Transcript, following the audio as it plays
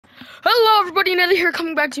everybody, Nether here,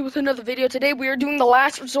 coming back to you with another video. Today we are doing the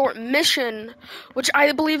last resort mission, which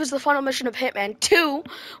I believe is the final mission of Hitman 2,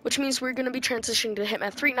 which means we're going to be transitioning to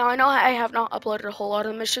Hitman 3. Now, I know I have not uploaded a whole lot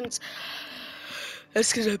of the missions.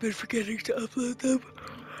 That's because I've been forgetting to upload them.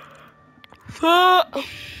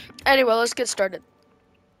 Anyway, let's get started.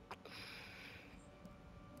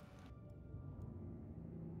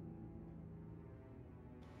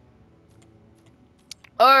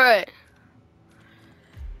 Alright.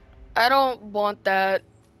 I don't want that.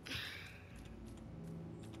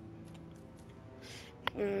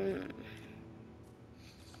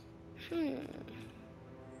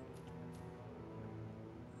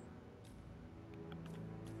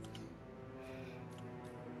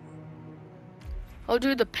 I'll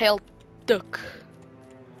do the pale duck.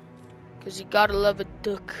 Because you gotta love a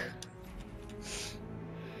duck.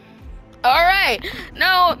 Alright,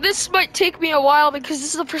 now this might take me a while because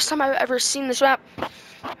this is the first time I've ever seen this map.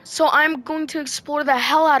 So I'm going to explore the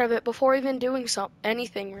hell out of it before even doing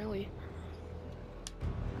anything really.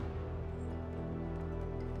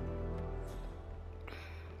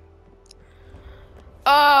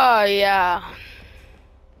 Oh yeah.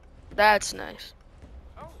 That's nice.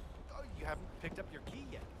 Oh, you haven't picked up your key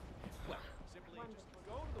yet. Well, simply just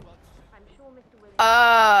go to the welcome center. I'm sure Mr.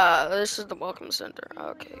 Williams. This is the welcome center.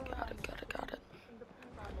 Okay, got it.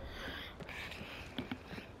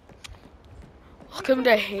 Welcome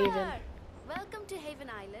to Haven. Welcome to Haven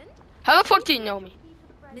Island. How the fuck do you know me?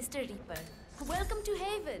 Mr. Reaper, welcome to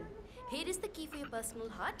Haven. Here is the key for your personal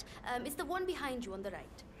hut. It's the one behind you on the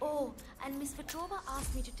right. Oh, and Miss Petrova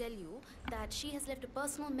asked me to tell you that she has left a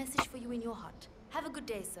personal message for you in your hut. Have a good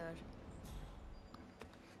day, sir.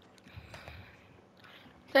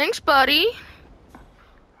 Thanks, buddy.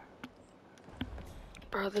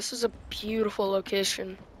 Bro, this is a beautiful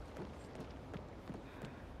location.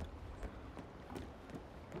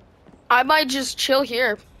 I might just chill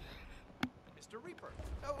here. Mr. Reaper,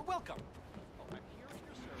 welcome. Oh, I'm here at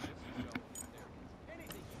your service, so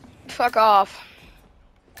anything you need. Fuck off.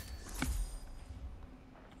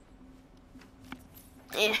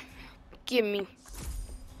 Give me.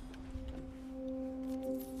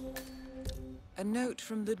 A note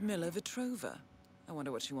from Ludmila Vetrova. I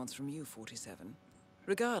wonder what she wants from you, 47.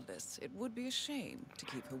 Regardless, it would be a shame to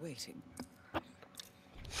keep her waiting.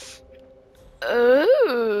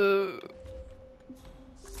 Oh.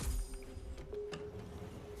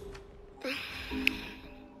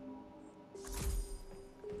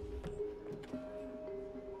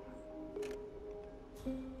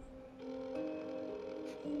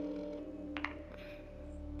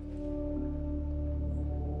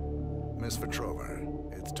 Miss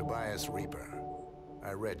Petrova, it's Tobias Reaper.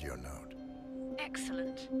 I read your note.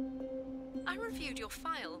 Excellent. I reviewed your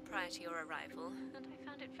file prior to your arrival, and I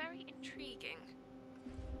found it very intriguing.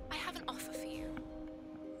 I have an offer for you.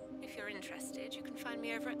 If you're interested, you can find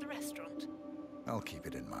me over at the restaurant. I'll keep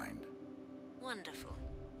it in mind. Wonderful.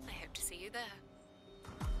 I hope to see you there.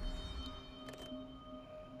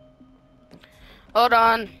 Hold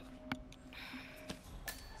on.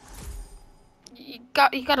 You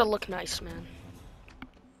gotta look nice, man.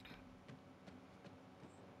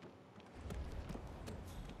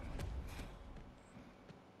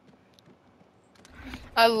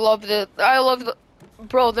 I love the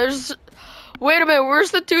bro, there's wait a minute,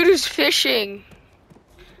 where's the dude who's fishing?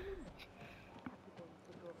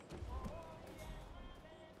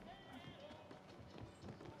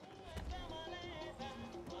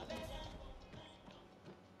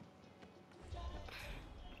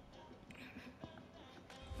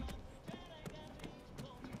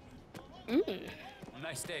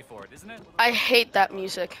 Nice day for it, isn't it? I hate that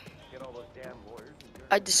music.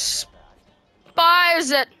 I despise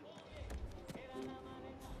it.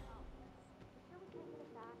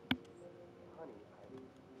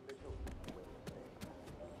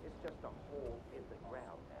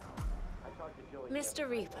 Mr.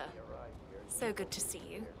 Reaper, so good to see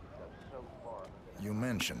you. You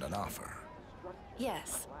mentioned an offer.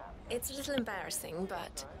 Yes, it's a little embarrassing,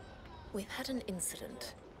 but we've had an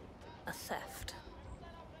incident. A theft.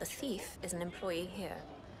 The thief is an employee here,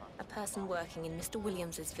 a person working in Mr.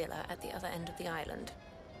 Williams's villa at the other end of the island.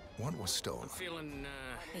 What was stolen?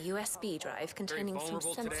 A USB drive containing some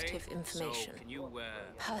sensitive information.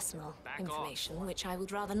 Personal information, which I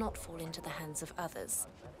would rather not fall into the hands of others.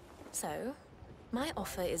 So, my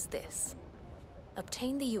offer is this.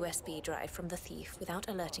 Obtain the USB drive from the thief without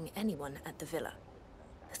alerting anyone at the villa.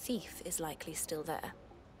 The thief is likely still there.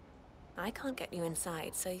 I can't get you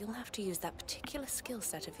inside, so you'll have to use that particular skill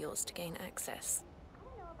set of yours to gain access.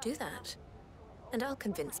 Do that, and I'll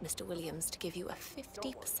convince Mr. Williams to give you a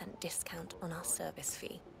 50% discount on our service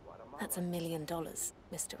fee. That's $1 million,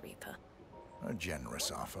 Mr. Reaper. A generous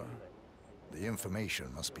offer. The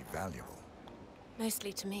information must be valuable.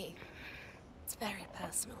 Mostly to me. It's very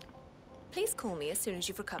personal. Please call me as soon as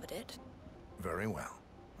you've recovered it. Very well.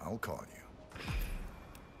 I'll call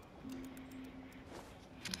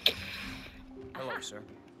you. Hello, sir.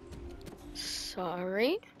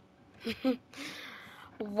 Sorry.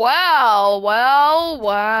 Wow,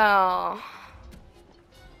 wow.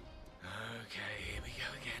 Okay, here we go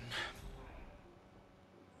again.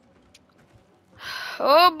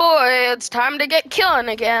 Oh boy, it's time to get killing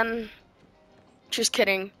again. Just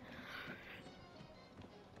kidding.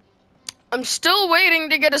 I'm still waiting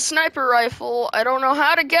to get a sniper rifle. I don't know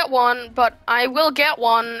how to get one, but I will get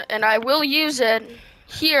one, and I will use it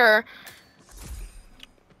here.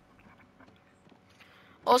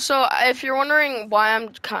 Also, if you're wondering why I'm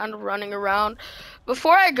kind of running around,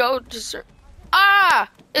 before I go to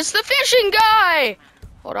it's the fishing guy!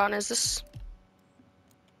 Hold on, is this...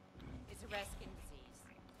 It's a rare skin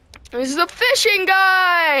disease. This is the fishing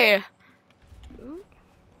guy! Ooh,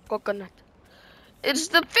 coconut. It's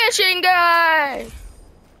the fishing guy!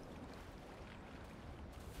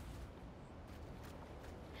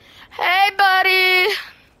 Hey, buddy!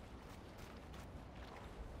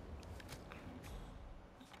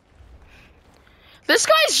 This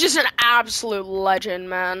guy's just an absolute legend,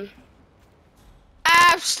 man.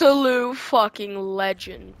 Absolute fucking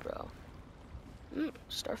legend, bro.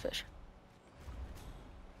 Starfish.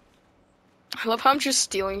 I love how I'm just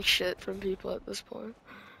stealing shit from people at this point.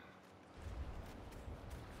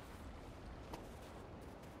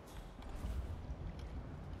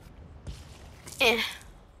 Eh.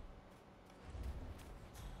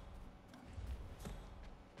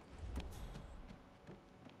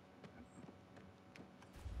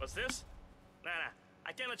 What's this? Nah,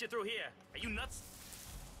 I can't let you through here. Are you nuts?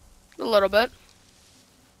 A little bit.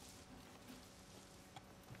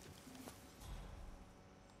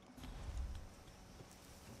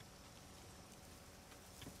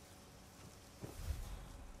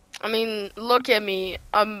 I mean, look at me.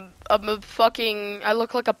 I'm a fucking... I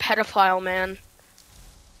look like a pedophile, man.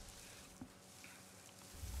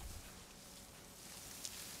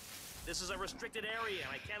 This is a restricted area,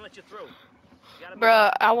 and I can't let you through.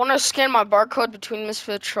 Bruh, I want to scan my barcode between Miss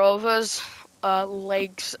Petrova's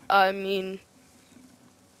legs. I mean,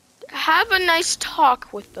 have a nice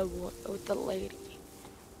talk with the lady.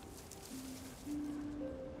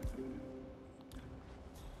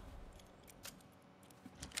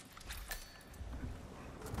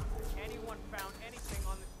 Anyone found anything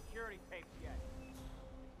on the security tapes yet?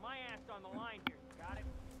 My ass on the line here, you got it?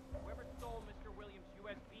 Whoever stole Mr. Williams'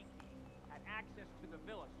 USB key had access to the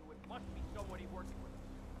villa, so it must be somebody working with us.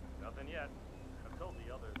 Nothing yet. I've told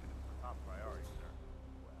the others it's the top priority, sir.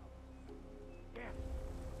 Well, damn it.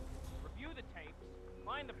 Review the tapes,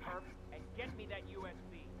 find the perp, and get me that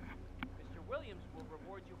USB. Mr. Williams will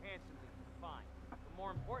reward you handsomely for the fine. But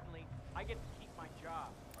more importantly, I get to keep my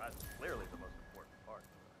job. That's clearly the most important part.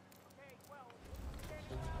 Okay, well,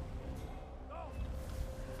 standing around. Go!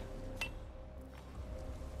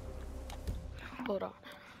 Hold on.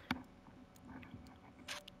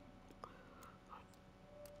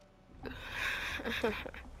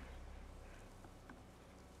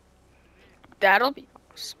 That'll be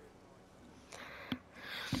awesome.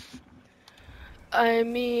 I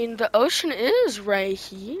mean, the ocean is right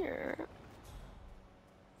here.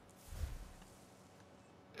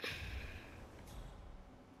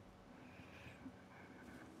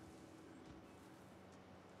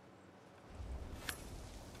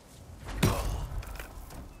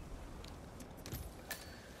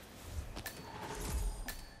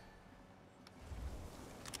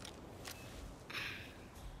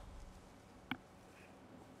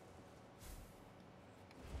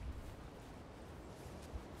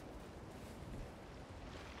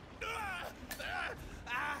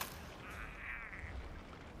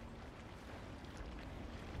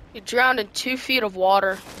 You drowned in 2 feet of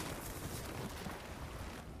water.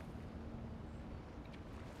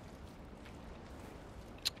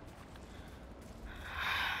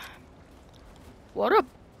 What a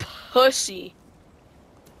pussy.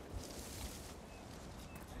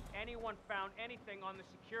 Has anyone found anything on the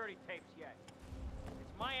security tapes yet?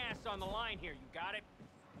 It's my ass on the line here, you got it?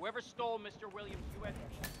 Whoever stole Mr. Williams' USB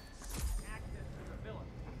access to the villa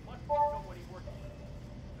must be somebody working with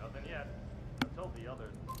us. Nothing yet. I've told the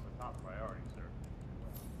others it's the top priority, sir.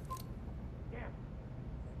 Damn.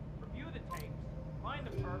 Review the tapes, find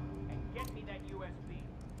the perp, and get me that USB.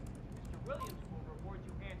 Mr. Williams will reward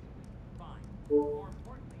you handsomely for the fine. More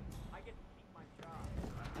importantly, I get to keep my job.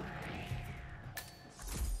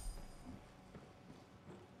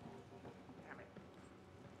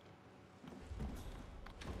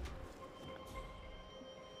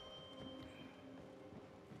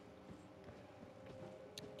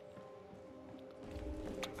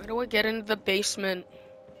 do I get into the basement?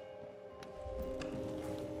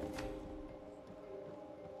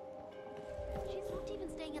 She's not even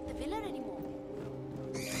staying at the villa anymore.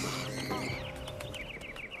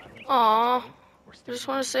 Aw. I just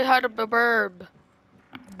want to say hi to Baburb.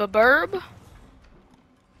 Baburb?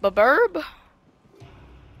 Baburb?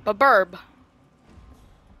 Baburb.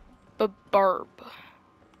 Baburb.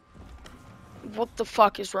 What the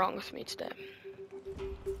fuck is wrong with me today?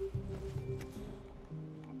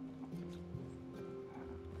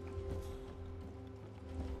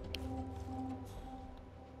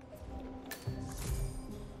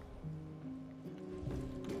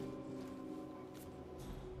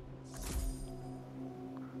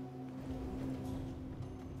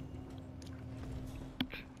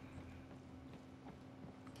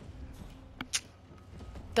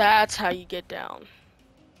 That's how you get down.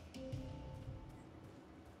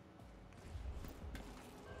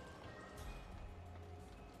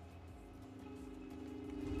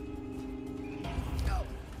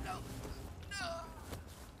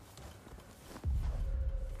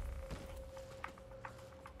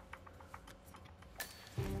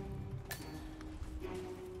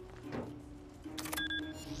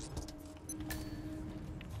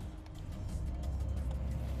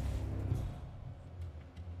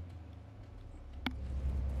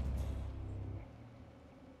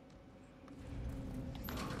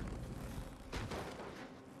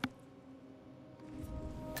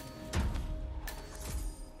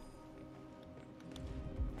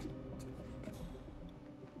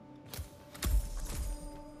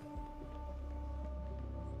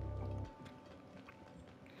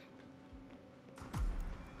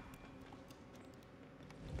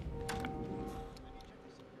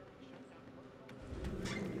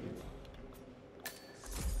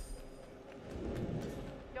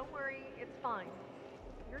 Don't worry, it's fine.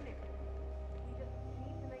 You're new. We just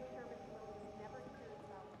need to make sure Mr. Williams never hears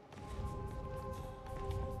about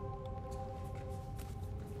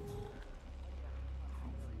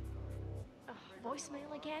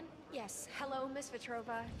Voicemail again? Yes. Hello, Miss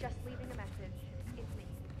Petrova. just leaving a message. It's me.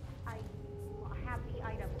 I have the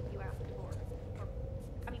item you asked for.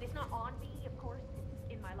 I mean, it's not on me, of course. It's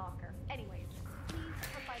in my locker. Anyways, please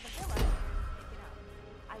come by the villa and pick it up.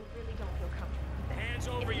 I really don't feel comfortable with it. Hands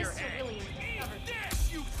over If your Mr. head. Williams discovers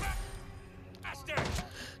This, you bastard!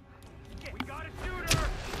 We got a shooter!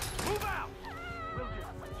 Move out! Will do.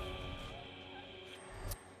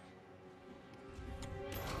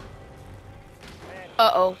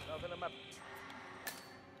 Uh-oh.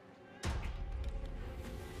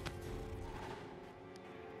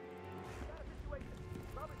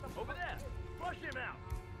 Over there! Flush him out!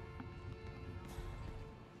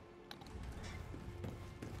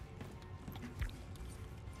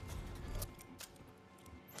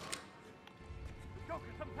 The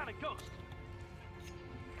Joker's some kind of ghost.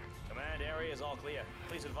 Command area is all clear.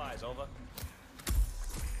 Please advise, over.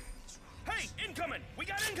 Hey, incoming! We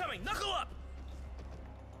got incoming! Knuckle up!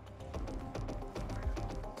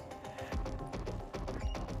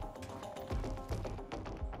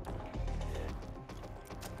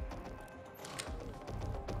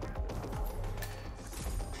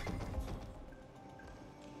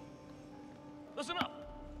 Listen up!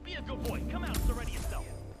 Be a good boy. Come out and surrender yourself.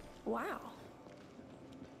 Wow.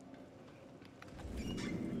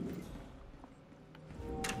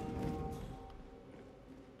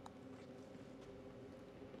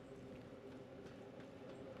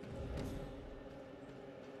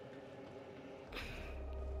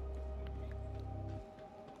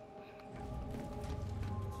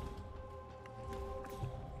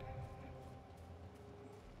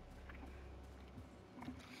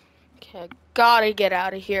 Okay, gotta get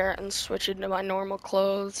out of here and switch into my normal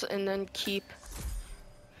clothes and then keep...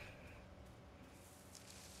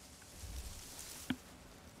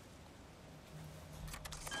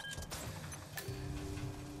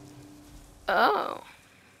 Oh.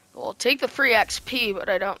 Well, I'll take the free XP, but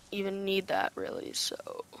I don't even need that really, so...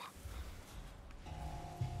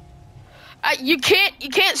 You can't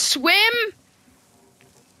swim?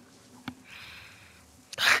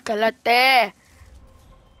 Calate.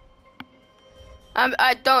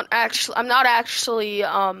 I don't actually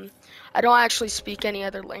speak any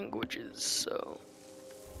other languages, so.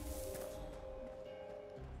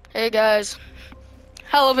 Hey guys.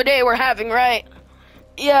 Hell of a day we're having, right?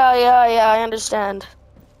 Yeah, I understand.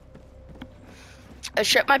 I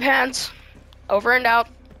shit my pants. Over and out.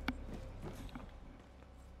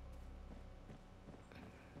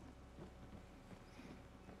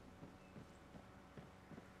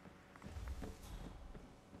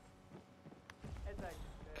 As I just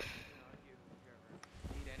said, if you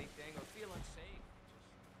ever need anything or feel unsafe,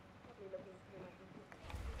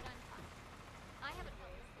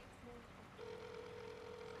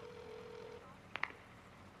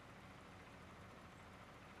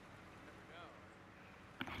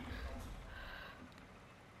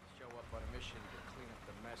 mission to clean up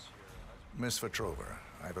the mess here. Miss Petrova,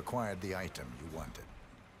 I've acquired the item you wanted.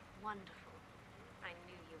 Wonderful. I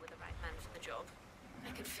knew you were the right man for the job.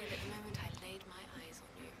 I could feel it the moment I laid my eyes on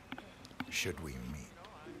you. Should we meet?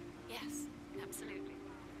 Yes, absolutely.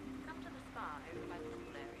 Come to the spa over by the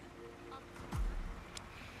pool area.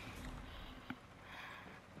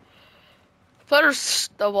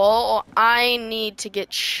 First of all, I need to get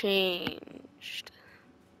changed.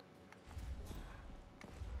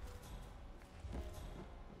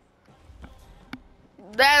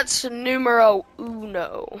 That's numero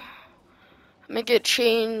uno. I'm gonna get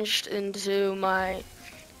changed into my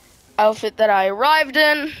outfit that I arrived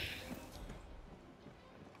in.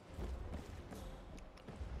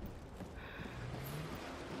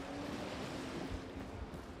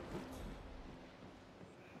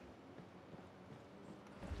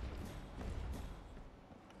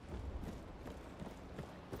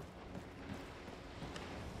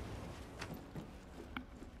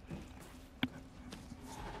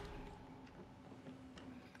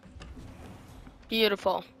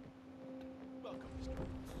 Beautiful.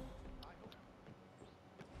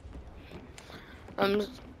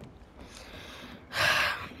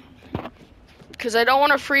 Because I don't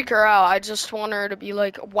want to freak her out. I just want her to be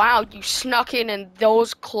like, wow, you snuck in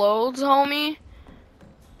those clothes, homie.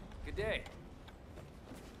 Good day.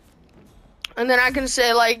 And then I can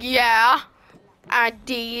say like, yeah, I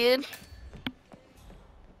did.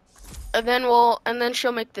 And then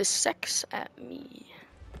she'll make this sex at me.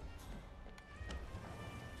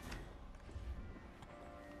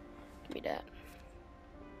 Give me that.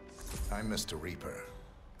 I'm Mr. Reaper.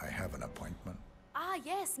 I have an appointment. Ah,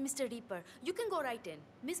 yes, Mr. Reaper. You can go right in.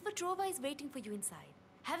 Miss Petrova is waiting for you inside.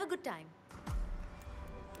 Have a good time.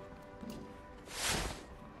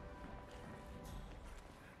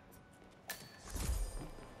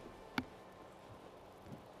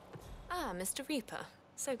 Ah, Mr. Reaper.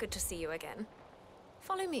 So good to see you again.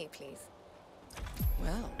 Follow me, please.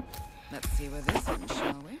 Well, let's see where this ends,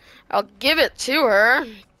 shall we? I'll give it to her.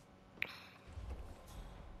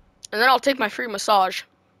 And then I'll take my free massage.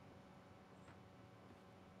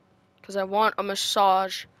 Because I want a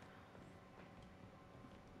massage.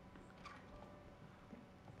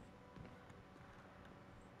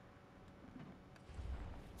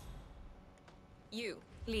 You,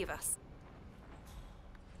 leave us.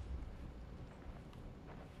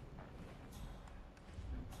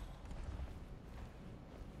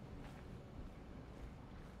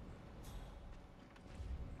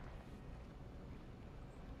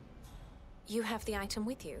 You have the item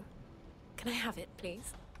with you. Can I have it,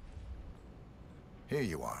 please? Here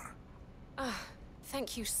you are. Ah,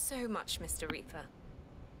 thank you so much, Mr. Reaper.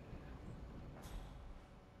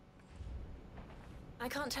 I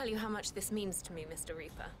can't tell you how much this means to me, Mr.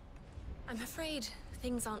 Reaper. I'm afraid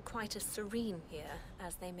things aren't quite as serene here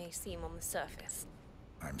as they may seem on the surface.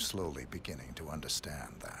 I'm slowly beginning to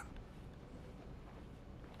understand that.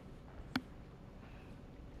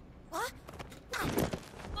 What?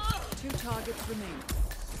 2 targets remaining.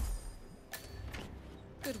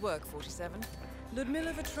 Good work, 47.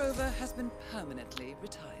 Ludmila Vetrova has been permanently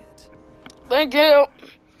retired. Thank you.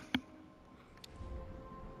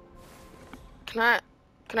 Can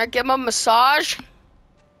I get my massage?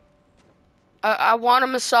 I want a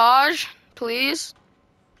massage, please.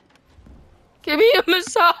 Give me a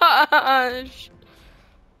massage.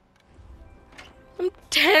 I'm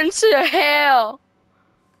tense as hell.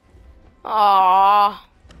 Aww.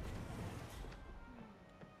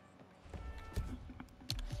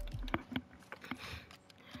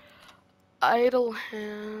 Idle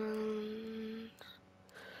hand.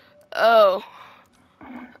 Oh,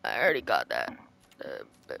 I already got that.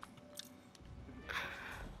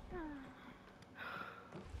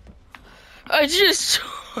 I just.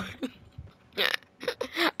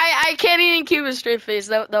 I can't even keep a straight face.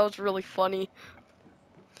 That was really funny.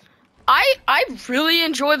 I really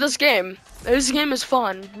enjoy this game. This game is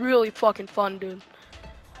fun. Really fucking fun, dude.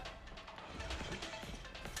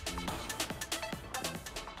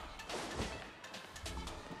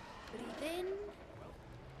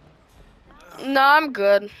 No, I'm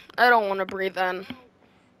good. I don't want to breathe in. In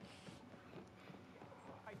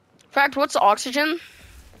fact, what's oxygen?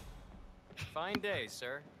 Fine day,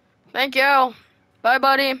 sir. Thank you. Bye,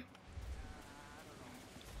 buddy.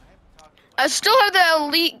 I still have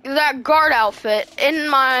that guard outfit in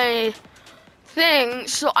my thing,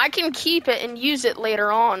 so I can keep it and use it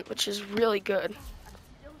later on, which is really good. I'm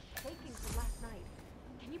still shaking from last night.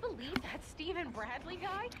 Can you believe that Stephen Bradley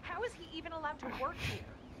guy? How is he even allowed to work here?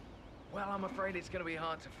 Well, I'm afraid it's going to be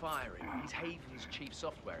hard to fire him. He's Haven's chief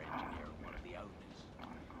software engineer and one of the owners.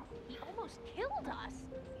 He almost killed us.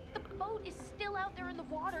 The boat is still out there in the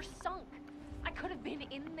water, sunk. I could have been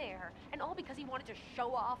in there, and all because he wanted to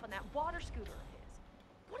show off on that water scooter of his.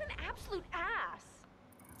 What an absolute ass.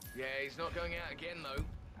 Yeah, he's not going out again, though.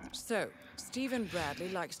 So, Stephen Bradley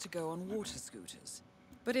likes to go on water scooters,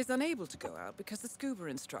 but is unable to go out because the scuba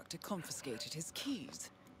instructor confiscated his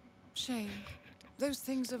keys. Shame. Those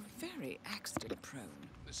things are very accident-prone.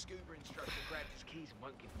 The scuba instructor grabbed his keys and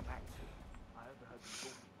won't give them back to him. I overheard them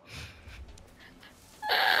talking about it.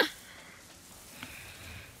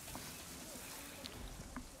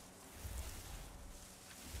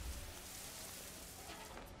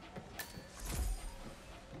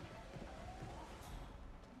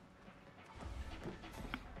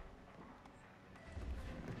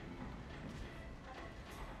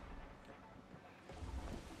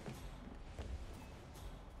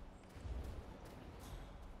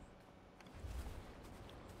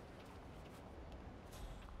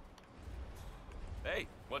 Hey,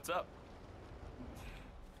 what's up?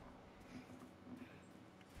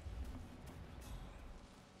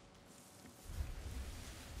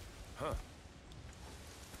 Huh.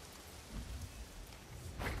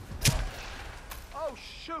 Oh,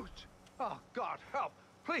 shoot! Oh, God, help!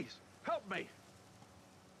 Please, help me!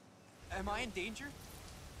 Am I in danger?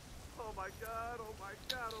 Oh, my God, oh, my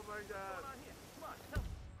God, oh, my God. Come on here. Come on, help.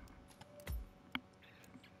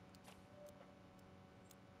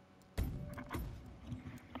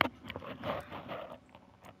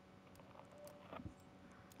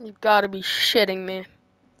 You've got to be shitting me.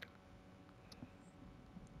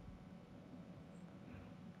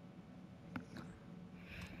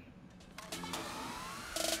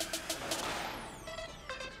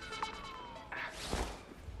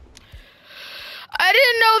 I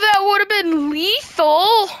didn't know that would have been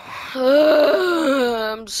lethal.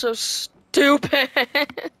 Ugh, I'm so stupid.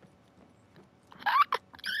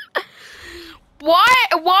 Why?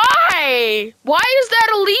 Why? Why is that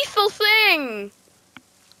a lethal thing?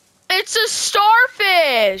 It's a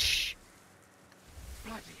starfish.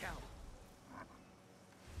 Bloody hell.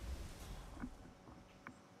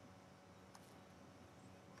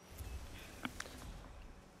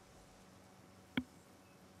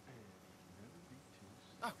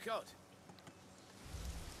 Oh, God.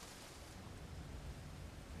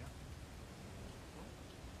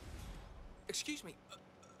 Excuse me,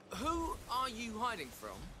 who are you hiding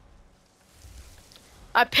from?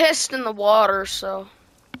 I pissed in the water, so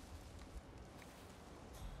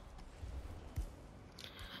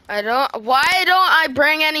I don't. Why don't I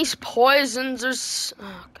bring any poisons or?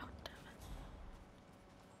 Oh, God damn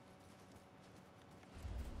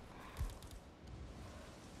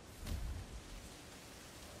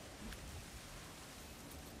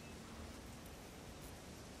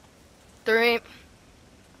it. 3,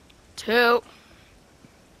 2.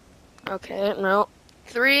 Okay, no.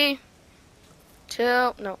 3,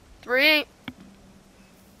 2, no. 3.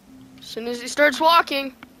 As soon as he starts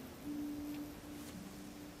walking.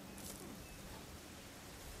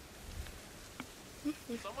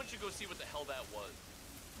 Someone should go see what the hell that was.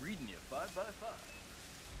 Reading you 5 by 5.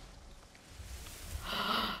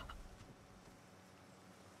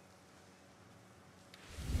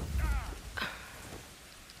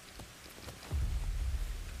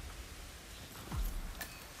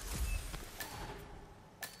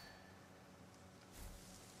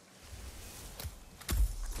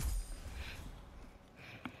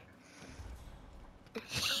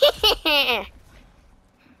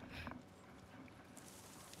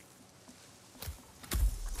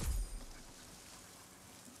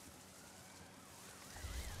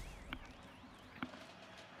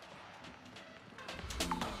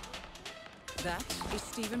 That is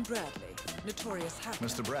Stephen Bradley, notorious hacker.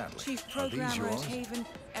 Mr. Bradley, Chief are these programmer at yours? Haven,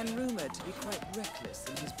 and rumored to be quite reckless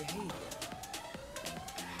in his behavior.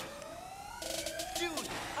 Dude,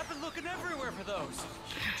 I've been looking everywhere for those.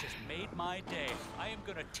 You just made my day. I am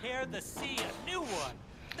gonna tear the sea a new one.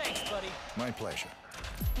 Thanks, buddy. My pleasure.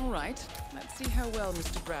 All right, let's see how well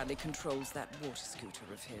Mr. Bradley controls that water scooter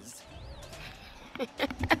of his.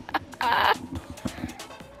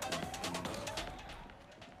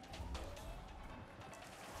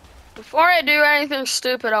 Before I do anything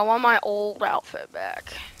stupid, I want my old outfit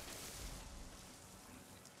back.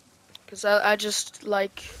 Because I just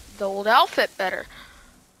like the old outfit better.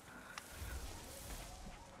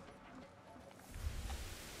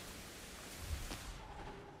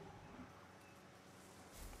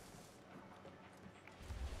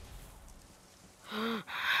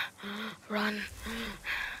 Run.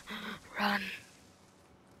 Run.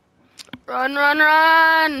 Run, run,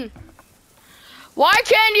 run! Why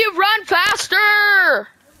can't you run faster?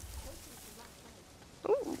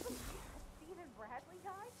 Ooh.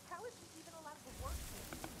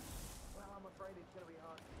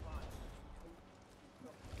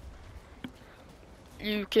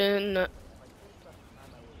 you can.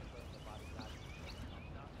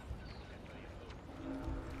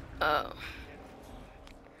 Oh.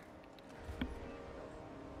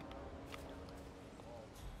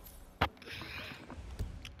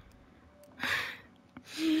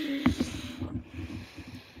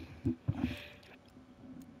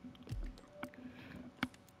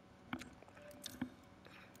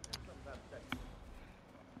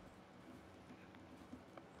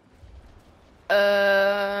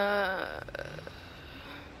 Oh.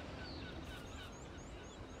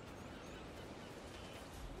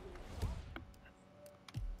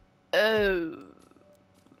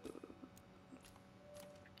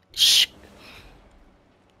 Shh.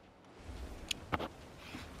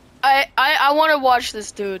 I want to watch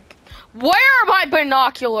this dude. Where are my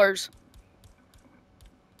binoculars?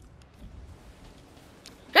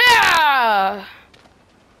 Yeah.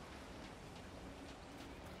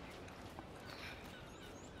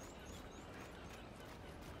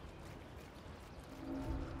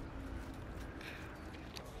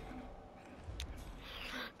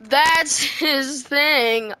 That's his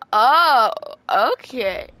thing. Oh,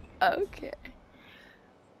 okay. Okay.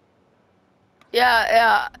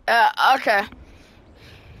 Yeah, okay.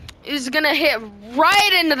 He's gonna hit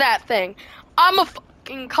right into that thing. I'ma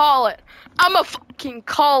fucking call it. I'ma fucking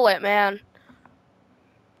call it, man.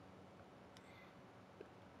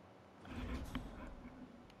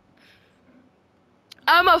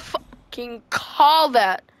 I'ma fucking call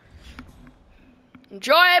that.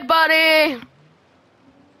 Enjoy it, buddy.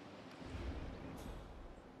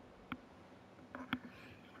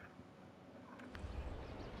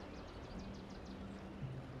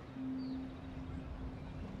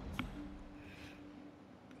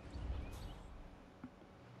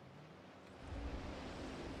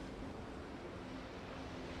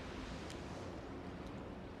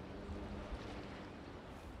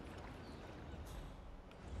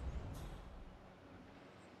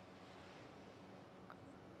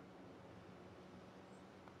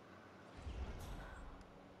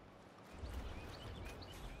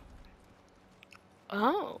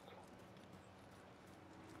 Oh.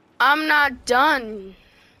 I'm not done.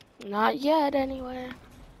 Not yet, anyway.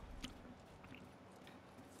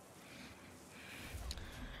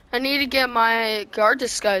 I need to get my guard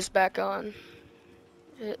disguise back on,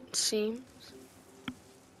 it seems.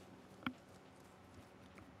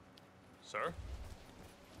 Sir?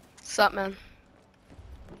 Sup, man?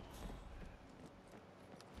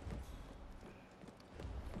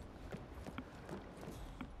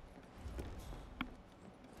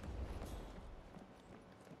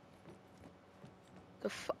 The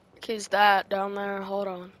fuck is that down there? Hold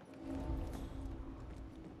on.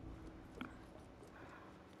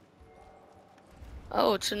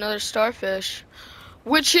 Oh, it's another starfish.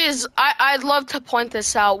 Which is, I'd love to point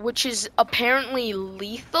this out, which is apparently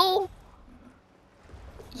lethal?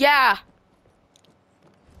 Yeah.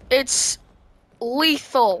 It's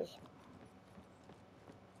lethal.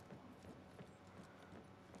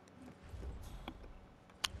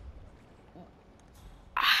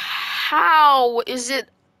 How is it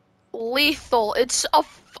lethal? It's a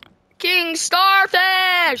fucking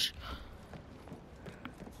starfish!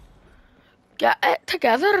 Get it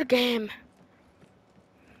together, game.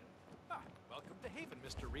 Welcome to Haven,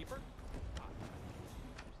 Mr. Reaper.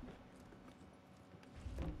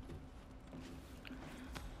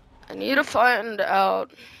 I need to find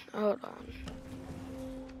out. Hold on.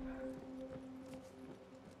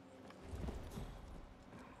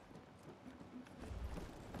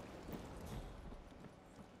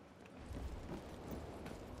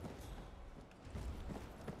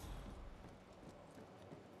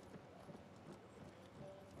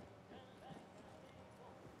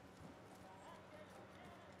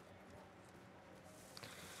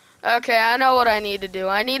 Okay, I know what I need to do.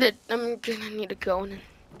 I'm gonna need to go in.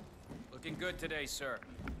 Looking good today, sir.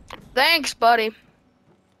 Thanks, buddy.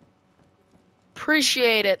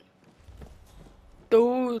 Appreciate it.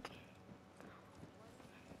 Dude.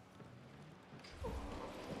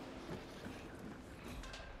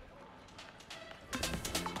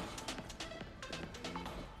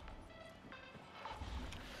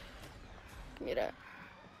 Give me that.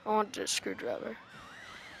 I want a screwdriver.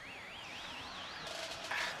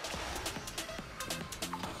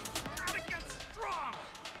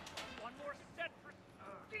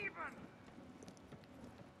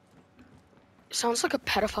 Sounds like a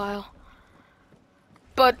pedophile.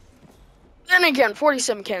 But then again,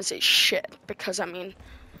 47 can't say shit because, I mean,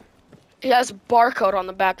 he has a barcode on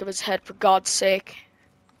the back of his head, for God's sake.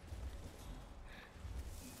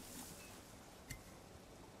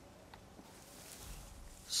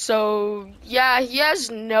 So, yeah, he has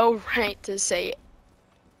no right to say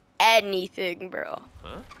anything, bro.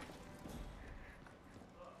 Huh?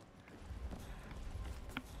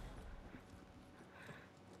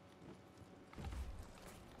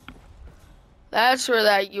 That's where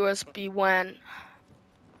that USB went.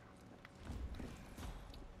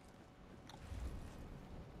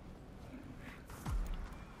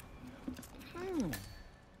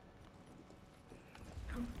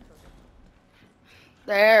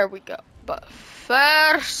 There we go. But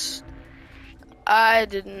first, I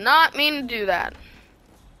did not mean to do that.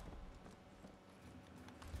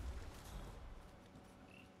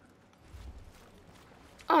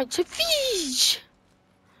 Oh, it's a fish.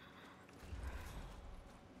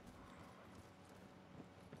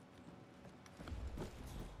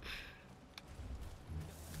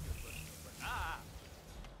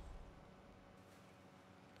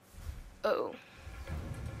 Oh.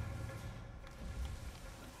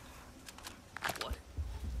 What?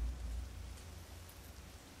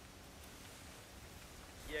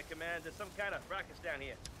 Yeah, Command, there's some kind of rockets down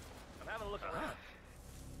here. I'm having a look around.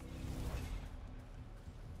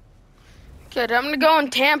 Good, I'm gonna go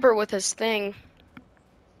and tamper with his thing.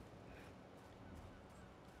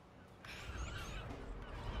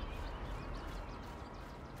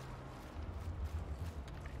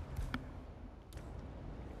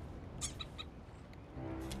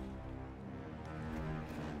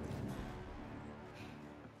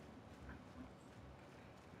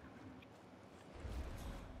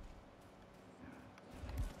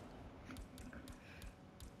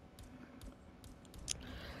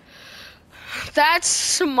 That's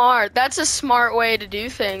smart. That's a smart way to do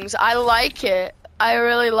things. I like it. I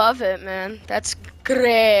really love it, man. That's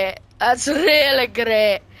great. That's really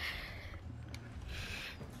great.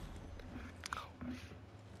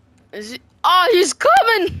 Is he? Oh, he's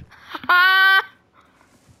coming! Ha!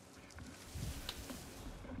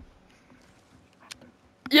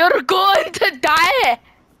 You're going to die!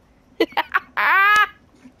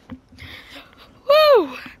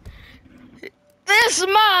 Woo! This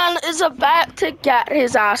man is about to get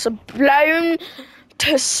his ass blown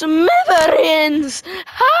to smithereens!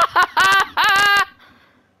 Ha ha ha ha!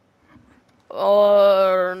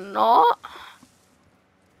 Or not?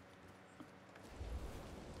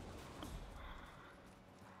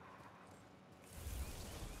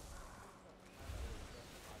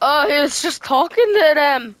 Oh, he was just talking to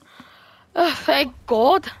them. Oh, thank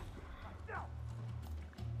God.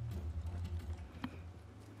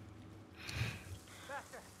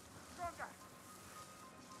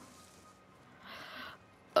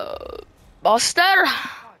 Buster,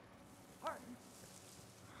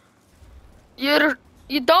 you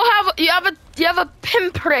have a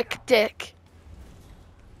pinprick dick.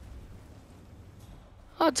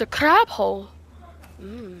 Oh, it's a crab hole.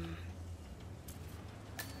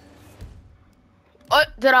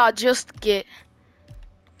 What did I just get?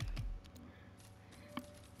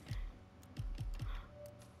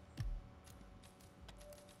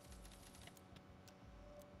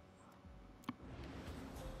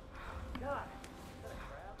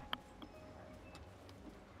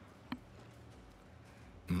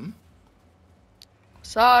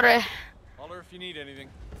 Sorry. Holler if you need anything.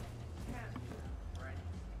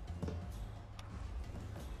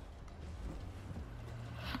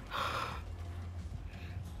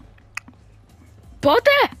 Buddy!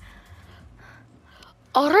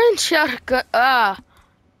 Orange shotgun.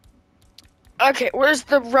 Okay, where's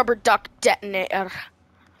the rubber duck detonator?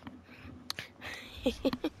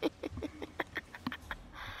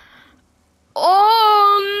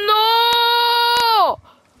 Oh no!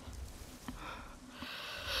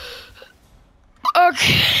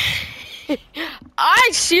 Okay. I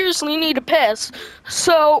seriously need a piss,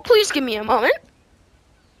 so please give me a moment.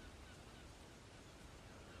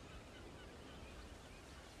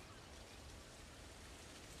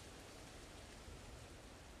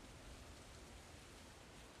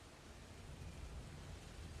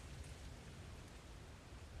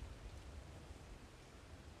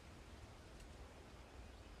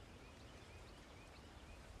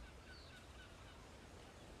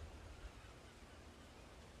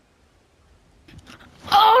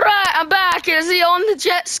 Alright, I'm back. Is he on the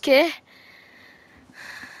jet ski? Get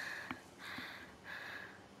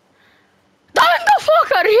the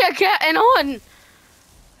fuck out of here, getting on.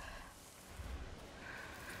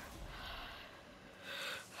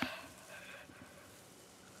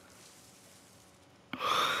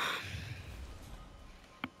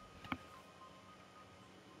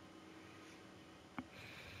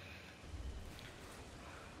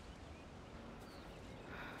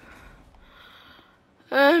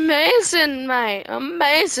 Amazing, mate.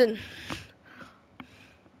 Amazing.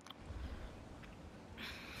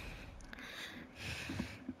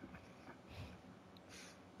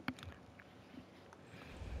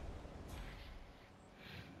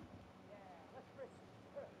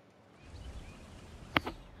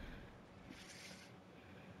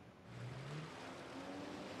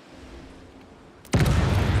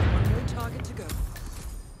 One more target to go.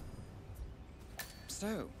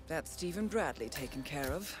 So, that's Stephen Bradley taken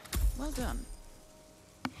care of. Well done.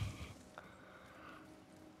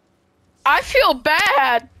 I feel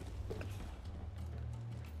bad.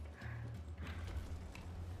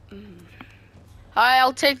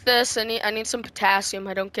 I'll take this. I need some potassium.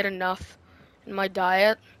 I don't get enough in my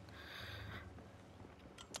diet.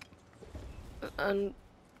 And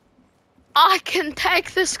I can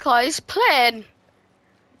take this guy's plane.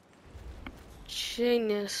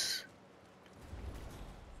 Genius.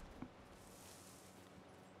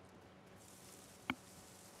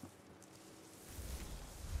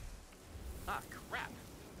 Ah, crap.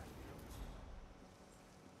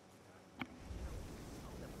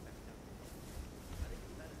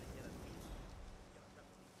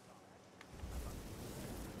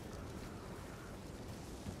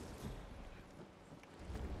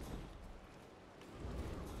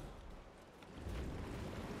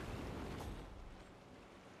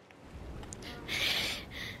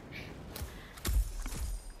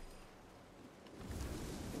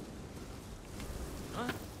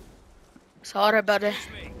 Sorry, buddy.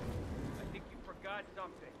 Excuse me. I think you forgot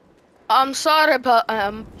something. I'm sorry, but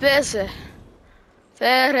I'm busy.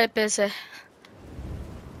 Very busy.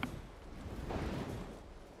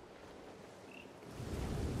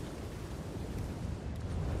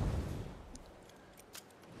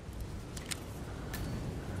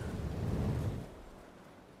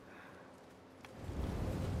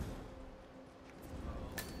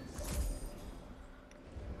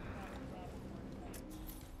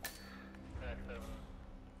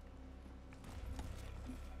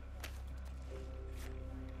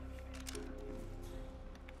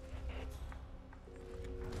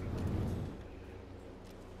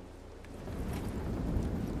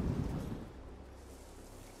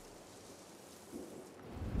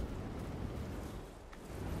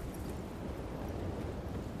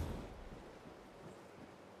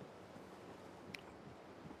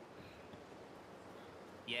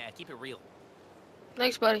 Yeah, keep it real.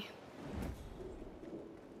 Thanks, buddy.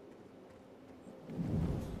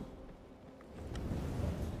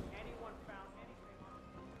 Anyone found anything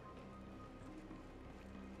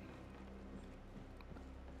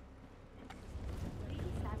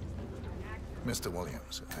on Mr.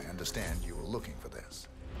 Williams, I understand you were looking for this.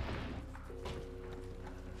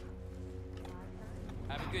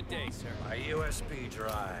 Have a good day, sir. My USB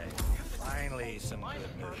drive. Finally, some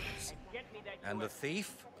good news. And the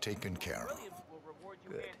thief? Taken care of.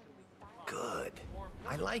 Good. Good.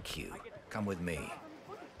 I like you. Come with me.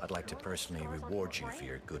 I'd like to personally reward you for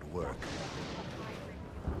your good work.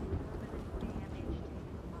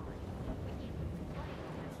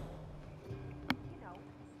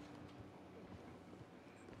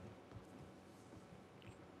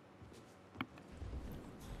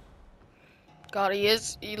 God,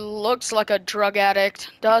 he looks like a drug addict,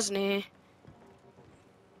 doesn't he?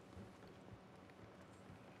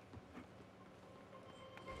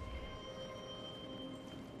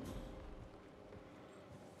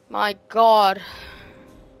 My God.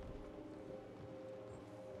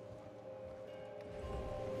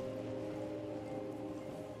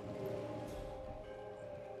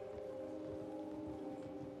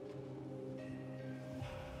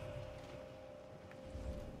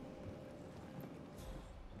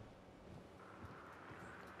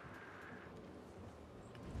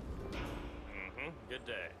 Good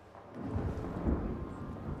day.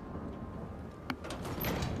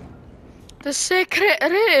 The secret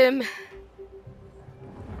room.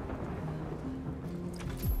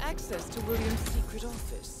 Access to William's secret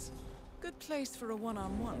office. Good place for a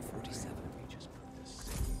one-on-one, 47. We just put this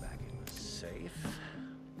thing back in the safe.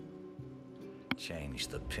 Change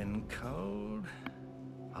the pin code.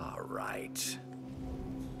 All right.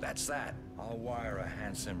 That's that. I'll wire a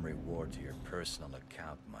handsome reward to your personal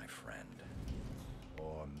account, my friend.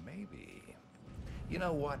 Or maybe... You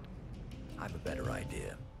know what? I have a better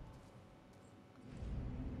idea.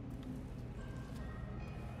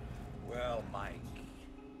 Well, Mike,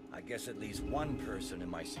 I guess at least one person in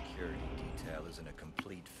my security detail isn't a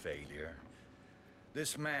complete failure.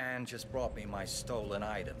 This man just brought me my stolen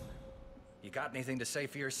item. You got anything to say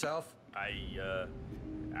for yourself? I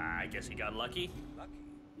guess he got lucky. Lucky?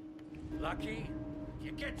 Lucky?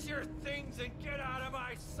 You get your things and get out of my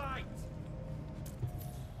my sight!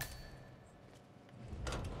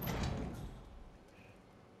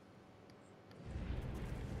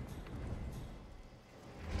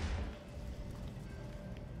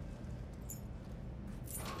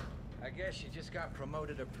 I guess you just got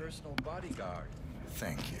promoted to personal bodyguard.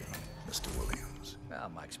 Thank you, Mr. Williams.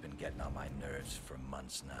 Well, Mike's been getting on my nerves for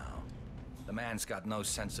months now. The man's got no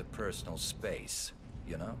sense of personal space,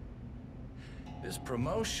 you know? This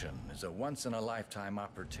promotion is a once-in-a-lifetime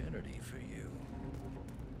opportunity for you.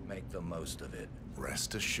 Make the most of it.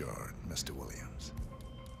 Rest assured, Mr. Williams.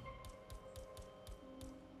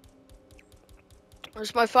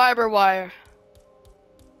 Where's my fiber wire?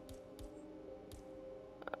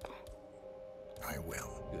 I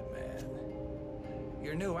will. Good man.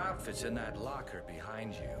 Your new outfit's in that locker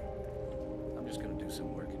behind you. I'm just gonna do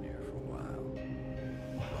some work in here for a while.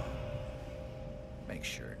 Make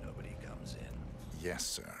sure nobody comes in. Yes,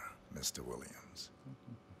 sir, Mr. Williams.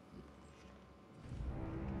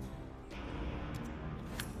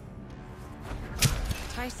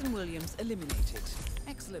 Tyson Williams eliminated.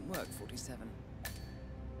 Excellent work, 47.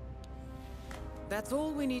 That's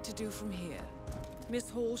all we need to do from here.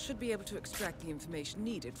 Miss Hall should be able to extract the information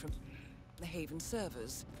needed from the Haven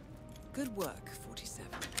servers. Good work, 47.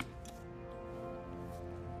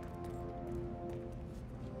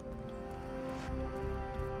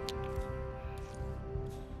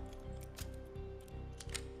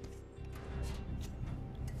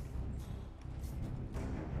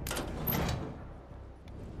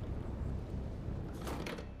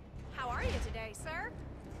 How are you today, sir?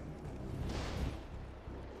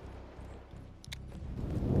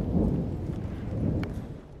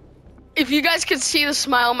 If you guys could see the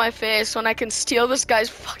smile on my face when I can steal this guy's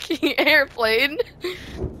fucking airplane.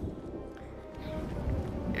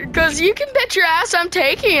 Cause you can bet your ass I'm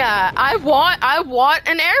taking it. I want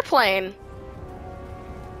an airplane.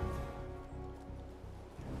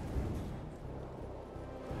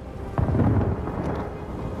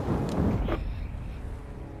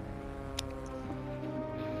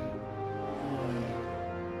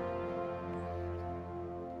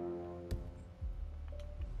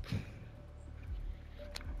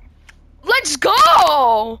 Let's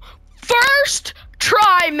go! First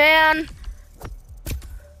try, man.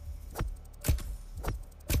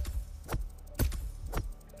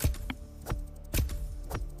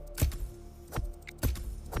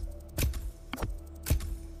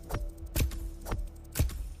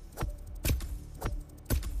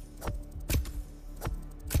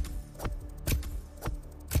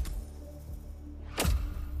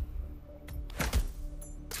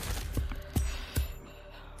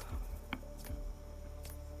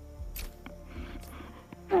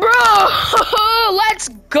 Bro, let's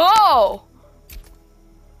go.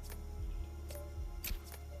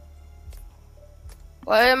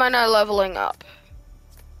 Why am I not leveling up?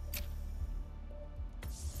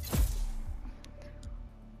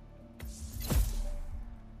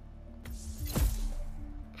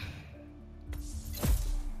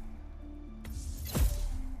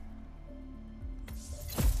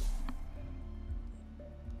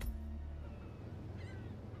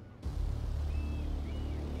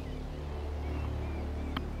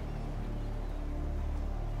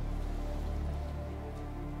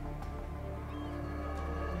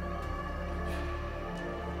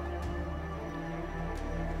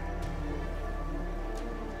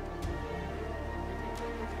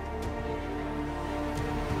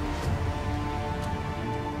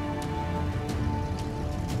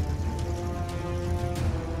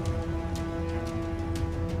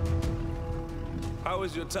 How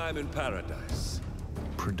was your time in paradise?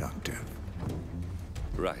 Productive.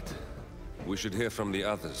 Right. We should hear from the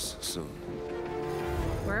others soon.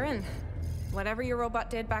 We're in. Whatever your robot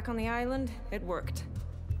did back on the island, it worked.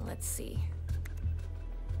 Let's see.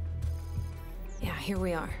 Yeah, here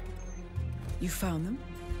we are. You found them?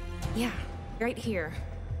 Yeah, right here.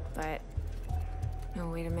 But... oh,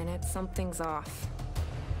 wait a minute. Something's off.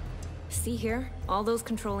 See here? All those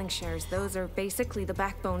controlling shares, those are basically the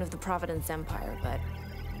backbone of the Providence Empire, but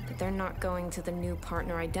they're not going to the new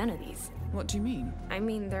partner identities. What do you mean? I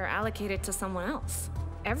mean, they're allocated to someone else.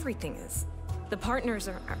 Everything is. The partners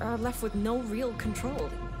are left with no real control.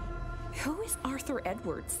 Who is Arthur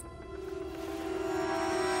Edwards?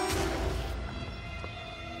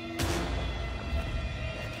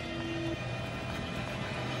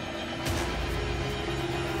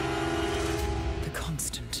 The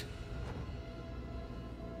Constant.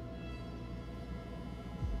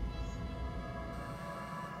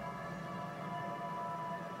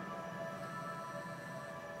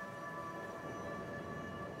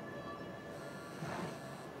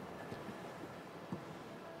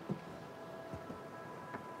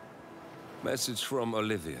 Message from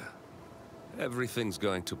Olivia. Everything's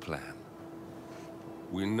going to plan.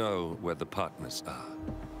 We know where the partners are.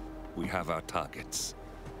 We have our targets.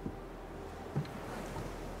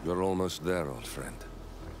 You're almost there, old friend.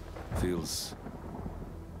 Feels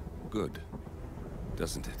good,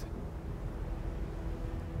 doesn't it?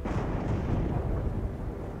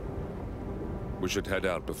 We should head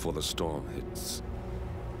out before the storm hits.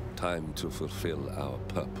 Time to fulfill our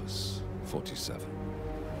purpose, 47.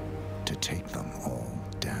 To take them all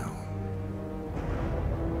down.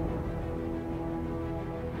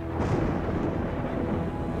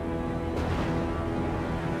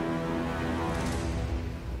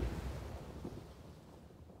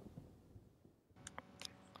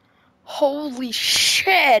 Holy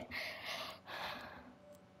shit!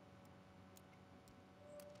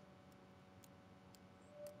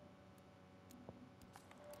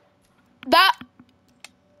 That...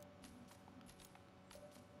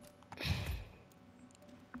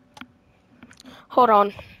 Hold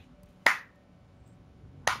on.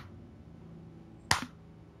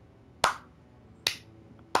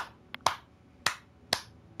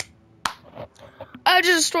 I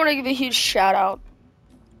just want to give a huge shout out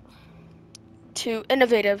to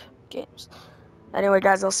Innovative Games. Anyway,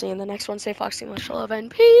 guys, I'll see you in the next one. Stay foxy, much love,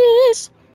 and peace!